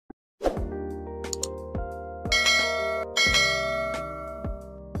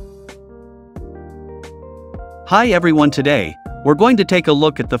Hi everyone, today, we're going to take a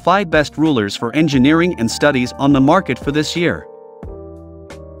look at the 5 best rulers for engineering and studies on the market for this year.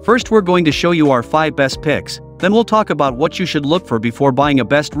 First, we're going to show you our 5 best picks, then we'll talk about what you should look for before buying a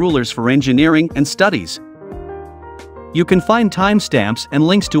best rulers for engineering and studies. You can find timestamps and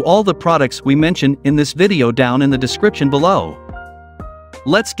links to all the products we mention in this video down in the description below.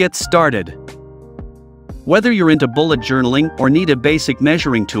 Let's get started. Whether you're into bullet journaling or need a basic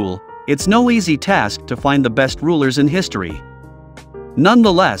measuring tool, it's no easy task to find the best rulers in history.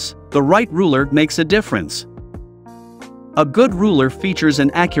 Nonetheless, the right ruler makes a difference. A good ruler features an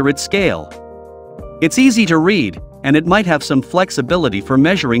accurate scale. It's easy to read, and it might have some flexibility for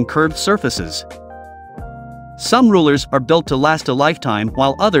measuring curved surfaces. Some rulers are built to last a lifetime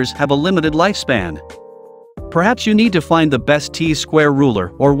while others have a limited lifespan. Perhaps you need to find the best T-square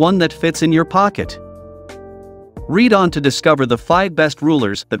ruler or one that fits in your pocket. Read on to discover the 5 best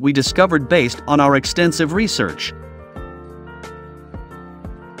rulers that we discovered based on our extensive research.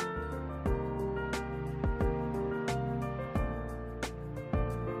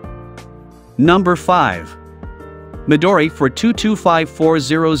 Number 5. Midori for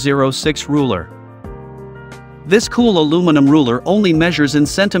 2254006 ruler. This cool aluminum ruler only measures in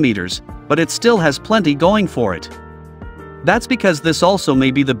centimeters, but it still has plenty going for it. That's because this also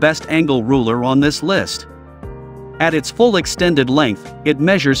may be the best angle ruler on this list. At its full extended length, it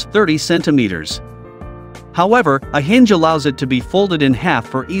measures 30 centimeters. However, a hinge allows it to be folded in half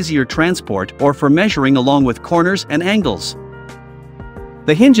for easier transport or for measuring along with corners and angles.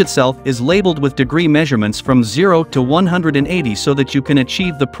 The hinge itself is labeled with degree measurements from 0 to 180 so that you can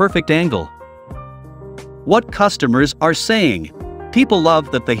achieve the perfect angle. What customers are saying? People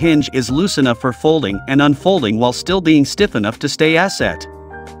love that the hinge is loose enough for folding and unfolding while still being stiff enough to stay asset.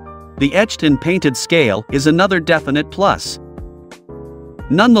 The etched and painted scale is another definite plus.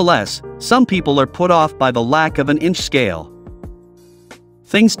 Nonetheless, some people are put off by the lack of an inch scale.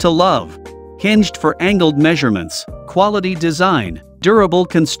 Things to love: hinged for angled measurements, quality design, durable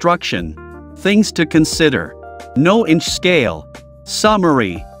construction. Things to consider: no inch scale.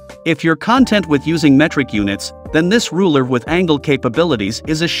 Summary: if you're content with using metric units, then this ruler with angle capabilities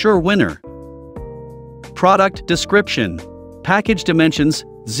is a sure winner. Product description: package dimensions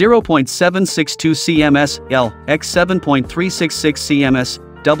 0.762 cms L x 7.366 cms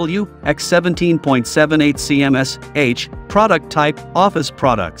W x 17.78 cms H. Product type: office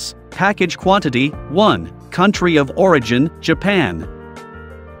products. Package quantity: 1. Country of origin: Japan.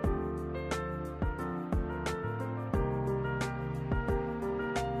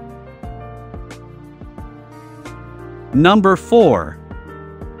 Number 4.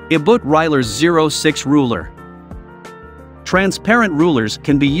 Ibut-Ryler 06 ruler. Transparent rulers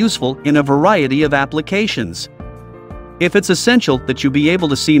can be useful in a variety of applications. If it's essential that you be able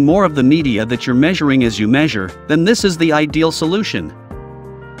to see more of the media that you're measuring as you measure, then this is the ideal solution.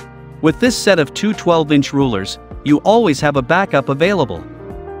 With this set of two 12-inch rulers, you always have a backup available.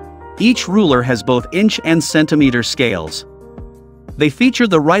 Each ruler has both inch and centimeter scales. They feature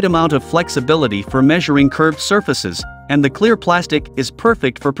the right amount of flexibility for measuring curved surfaces, and the clear plastic is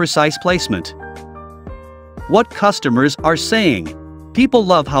perfect for precise placement. What customers are saying: people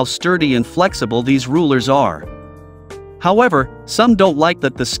love how sturdy and flexible these rulers are. However, some don't like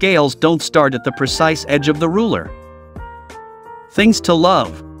that the scales don't start at the precise edge of the ruler. Things to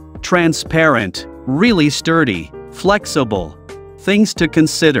love: transparent, really sturdy, flexible. Things to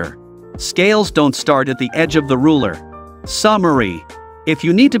consider: scales don't start at the edge of the ruler. Summary: if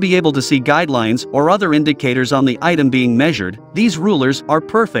you need to be able to see guidelines or other indicators on the item being measured, these rulers are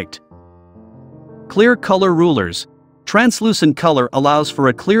perfect. Clear color rulers. Translucent color allows for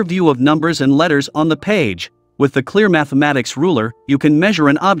a clear view of numbers and letters on the page. With the clear mathematics ruler, you can measure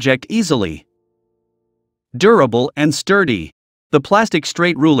an object easily. Durable and sturdy. The plastic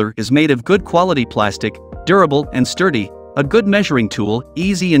straight ruler is made of good quality plastic, durable and sturdy, a good measuring tool,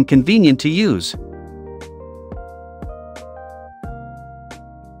 easy and convenient to use.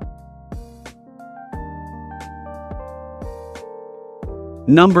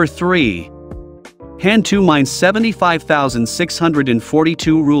 Number 3. Hand-to-Mine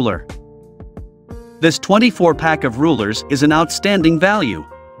 75642 ruler. This 24-pack of rulers is an outstanding value.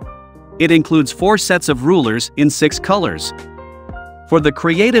 It includes 4 sets of rulers in 6 colors. For the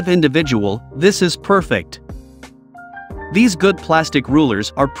creative individual, this is perfect. These good plastic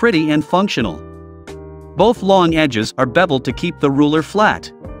rulers are pretty and functional. Both long edges are beveled to keep the ruler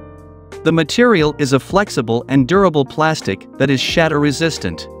flat. The material is a flexible and durable plastic that is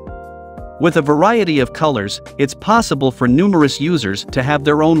shatter-resistant. With a variety of colors, it's possible for numerous users to have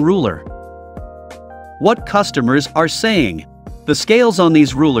their own ruler. What customers are saying: the scales on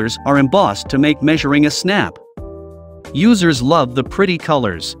these rulers are embossed to make measuring a snap. Users love the pretty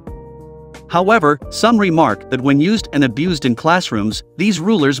colors. However, some remark that when used and abused in classrooms, these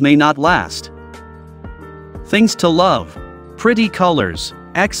rulers may not last. Things to love: pretty colors,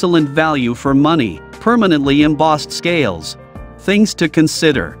 excellent value for money, permanently embossed scales. Things to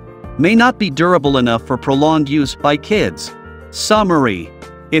consider: may not be durable enough for prolonged use by kids. Summary: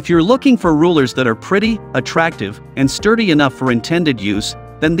 if you're looking for rulers that are pretty, attractive, and sturdy enough for intended use,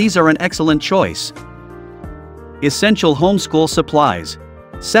 then these are an excellent choice. Essential homeschool supplies.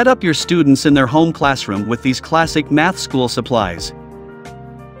 Set up your students in their home classroom with these classic math school supplies.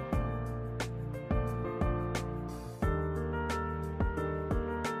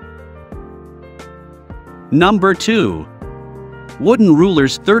 Number 2. Wooden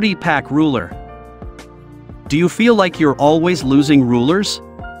Rulers 30-pack ruler. Do you feel like you're always losing rulers?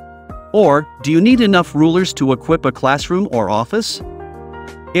 Or, do you need enough rulers to equip a classroom or office?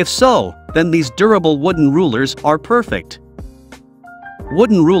 If so, then these durable wooden rulers are perfect.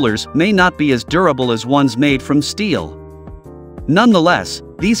 Wooden rulers may not be as durable as ones made from steel. Nonetheless,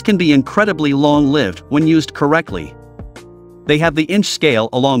 these can be incredibly long-lived when used correctly. They have the inch scale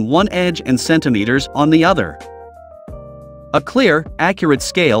along one edge and centimeters on the other. A clear, accurate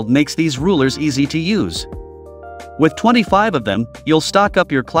scale makes these rulers easy to use. With 25 of them, you'll stock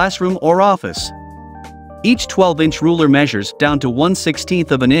up your classroom or office. Each 12-inch ruler measures down to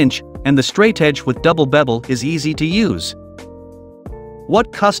 1/16 of an inch, and the straight edge with double bevel is easy to use.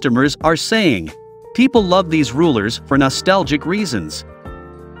 What customers are saying: people love these rulers for nostalgic reasons.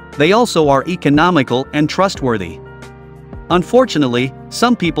 They also are economical and trustworthy. Unfortunately,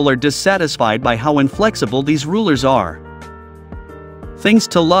 some people are dissatisfied by how inflexible these rulers are. Things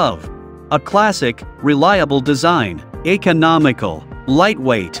to love: a classic, reliable design, economical,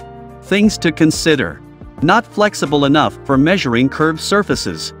 lightweight. Things to consider: not flexible enough for measuring curved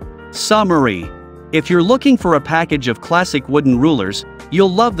surfaces. Summary: if you're looking for a package of classic wooden rulers,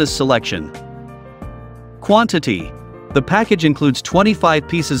 you'll love this selection. Quantity: the package includes 25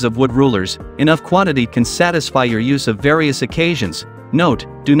 pieces of wood rulers. Enough quantity can satisfy your use of various occasions. Note: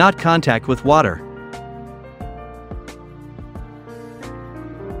 do not contact with water.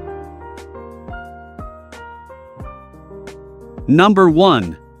 Number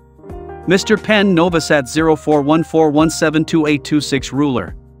 1. Mr. Penn Novasat 0414172826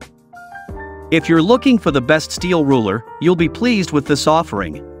 ruler. If you're looking for the best steel ruler, you'll be pleased with this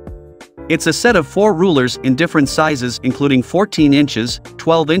offering. It's a set of 4 rulers in different sizes, including 14 inches,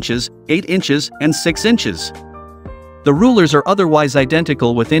 12 inches, 8 inches, and 6 inches. The rulers are otherwise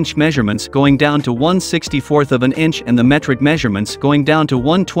identical, with inch measurements going down to 1/64 of an inch and the metric measurements going down to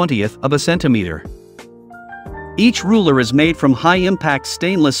 1/20 of a centimeter. Each ruler is made from high-impact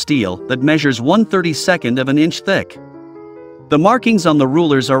stainless steel that measures 1/32 of an inch thick. The markings on the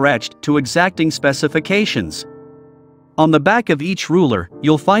rulers are etched to exacting specifications. On the back of each ruler,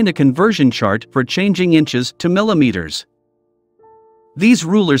 you'll find a conversion chart for changing inches to millimeters. These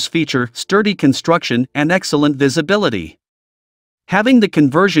rulers feature sturdy construction and excellent visibility. Having the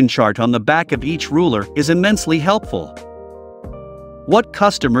conversion chart on the back of each ruler is immensely helpful. What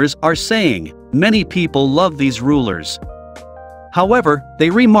customers are saying: many people love these rulers. However, they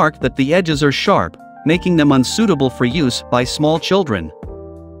remark that the edges are sharp, making them unsuitable for use by small children.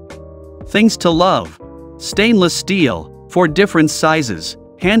 Things to love: stainless steel, 4 different sizes,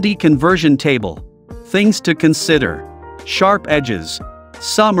 handy conversion table. Things to consider: sharp edges.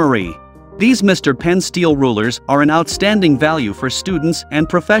 Summary: these Mr. Penn steel rulers are an outstanding value for students and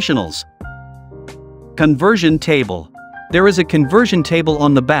professionals. Conversion table: there is a conversion table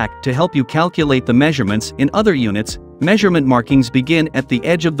on the back to help you calculate the measurements in other units. Measurement markings begin at the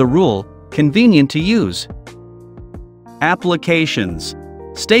edge of the rule, convenient to use. Applications: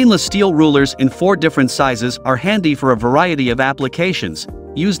 stainless steel rulers in 4 different sizes are handy for a variety of applications.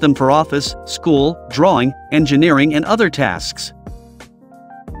 Use them for office, school, drawing, engineering, and other tasks.